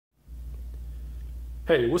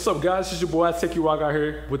Hey, what's up guys? It's your boy, Take You Rock out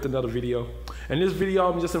here with another video. In this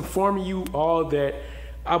video, I'm just informing you all that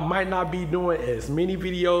I might not be doing as many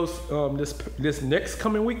videos this next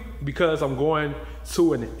coming week because I'm going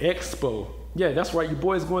to an expo. Yeah, that's right, your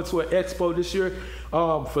boy is going to an expo this year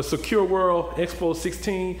for Secure World Expo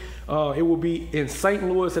 16. It will be in St.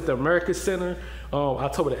 Louis at the America Center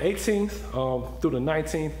October the 18th through the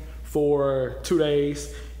 19th for 2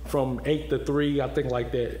 days. From 8 to 3, I think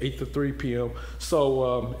like that, 8 to 3 p.m.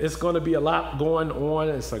 So it's going to be a lot going on.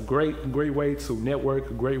 It's a great way to network,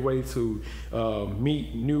 a great way to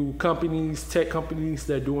meet new companies, tech companies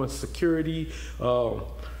that are doing security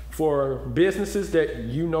for businesses that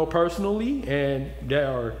you know personally and that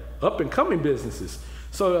are up and coming businesses.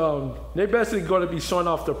 So they're basically going to be showing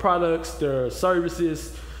off their products, their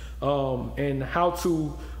services, and how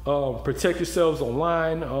to protect yourselves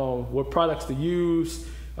online, what products to use,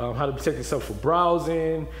 how to protect yourself from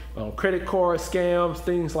browsing, credit card scams,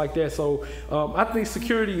 things like that. So I think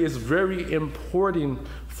security is very important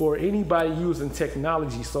for anybody using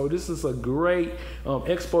technology. So this is a great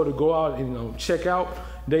expo to go out and check out.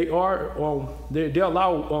 They allow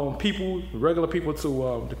people, regular people,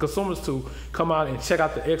 to the consumers to come out and check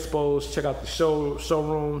out the expos, check out the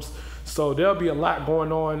showrooms. So there'll be a lot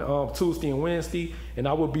going on Tuesday and Wednesday, and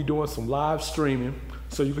I will be doing some live streaming.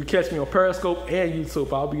 So you can catch me on Periscope and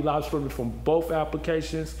YouTube. I'll be live streaming from both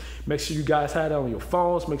applications. Make sure you guys have that on your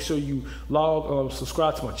phones. Make sure you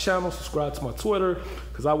subscribe to my channel, subscribe to my Twitter,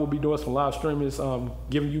 because I will be doing some live streamings,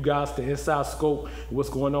 giving you guys the inside scope of what's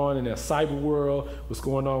going on in the cyber world, what's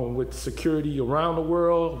going on with security around the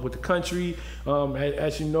world, with the country,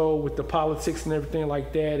 as you know, with the politics and everything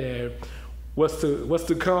like that, and what's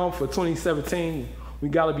to come for 2017. We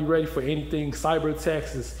got to be ready for anything. Cyber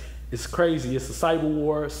attacks it's crazy. It's a cyber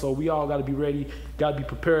war, so we all got to be ready, got to be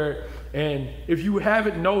prepared. And if you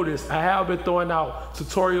haven't noticed, I have been throwing out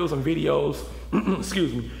tutorials and videos,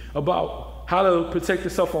 excuse me, about how to protect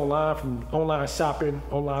yourself online from online shopping,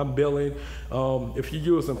 online billing. If you're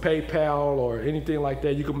using PayPal or anything like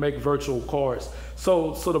that, you can make virtual cards.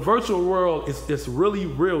 So the virtual world is really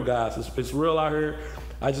real, guys. It's real out here.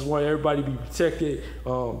 I just want everybody to be protected.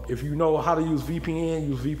 If you know how to use VPN,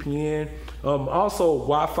 use VPN. Also,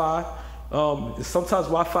 Wi-Fi. Sometimes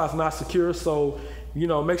Wi-Fi is not secure, so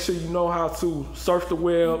make sure you know how to surf the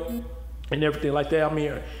web and everything like that. I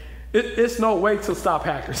mean, it's no way to stop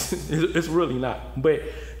hackers. It's really not. But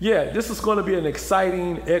yeah, this is going to be an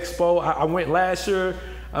exciting expo. I went last year.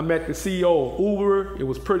 I met the CEO of Uber. It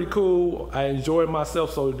was pretty cool. I enjoyed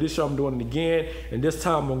myself. So this year I'm doing it again. And this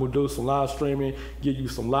time I'm gonna do some live streaming, give you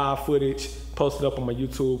some live footage, post it up on my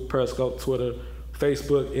YouTube, Periscope, Twitter,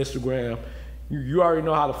 Facebook, Instagram. You already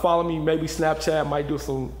know how to follow me. Maybe Snapchat, might do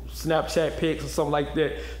some Snapchat pics or something like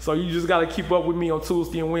that. So you just gotta keep up with me on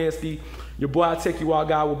Tuesday and Wednesday. Your boy, I Take You Out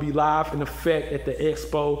guy, will be live in effect at the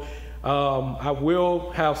expo. I will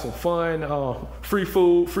have some fun, free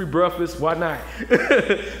food, free breakfast, why not?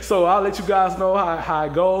 So I'll let you guys know how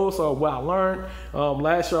it goes, what I learned.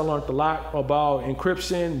 Last year I learned a lot about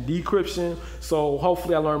encryption, decryption, so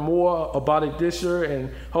hopefully I learned more about it this year,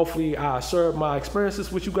 and hopefully I share my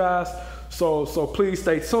experiences with you guys. So please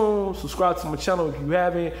stay tuned, subscribe to my channel if you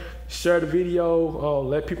haven't, share the video,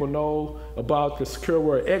 let people know about the Secure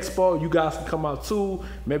World Expo. You guys can come out too.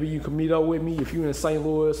 Maybe you can meet up with me if you're in St.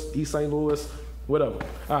 Louis, East St. Louis, whatever.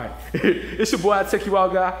 All right, it's your boy, I Take You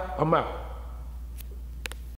Out guy. I'm out.